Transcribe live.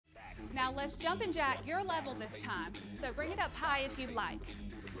Now let's jumping jack your level this time. So bring it up high if you'd like.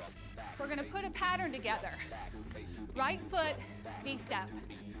 We're gonna put a pattern together. Right foot, V-step,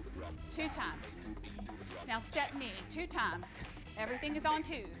 2 times. Now step knee, 2 times. Everything is on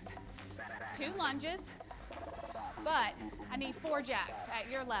 2s. 2 lunges, but I need 4 jacks at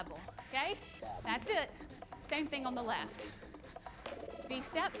your level, okay? That's it. Same thing on the left.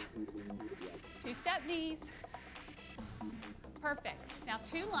 V-step, 2 step knees. Perfect. Now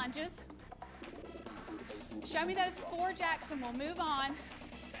 2 lunges. Show me those 4 jacks and we'll move on.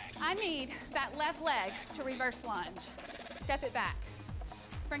 I need that left leg to reverse lunge. Step it back.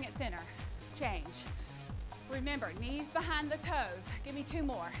 Bring it center. Change. Remember, knees behind the toes. Give me 2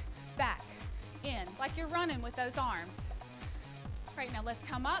 more. Back, in, like you're running with those arms. Right, now let's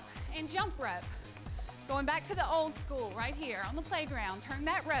come up and jump rope. Going back to the old school right here on the playground. Turn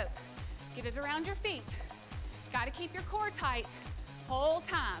that rope. Get it around your feet. Got to keep your core tight whole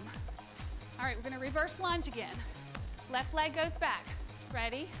time. All right, we're going to reverse lunge again. Left leg goes back.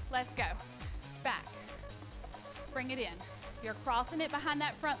 Ready? Let's go. Back. Bring it in. You're crossing it behind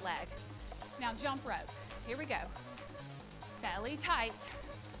that front leg. Now jump rope. Here we go. Belly tight.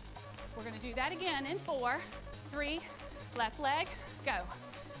 We're going to do that again in 4, 3, left leg, go.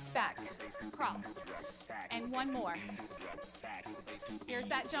 Back, cross, and 1 more. Here's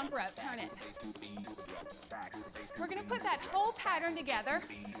that jump rope, turn it. We're going to put that whole pattern together,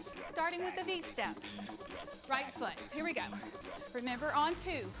 starting with the V-step. Right foot, here we go. Remember on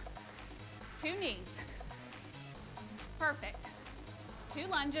 2. 2 knees. Perfect. 2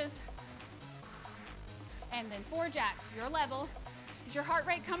 lunges. And then 4 jacks, your level. Is your heart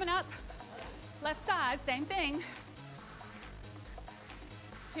rate coming up? Left side, same thing.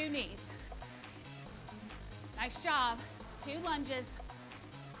 2 knees. Nice job. 2 lunges.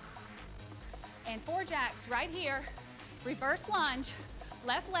 And 4 jacks right here. Reverse lunge.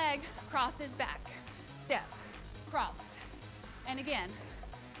 Left leg crosses back. Step, cross. And again.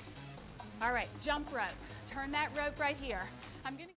 All right, jump rope. Turn that rope right here. I'm gonna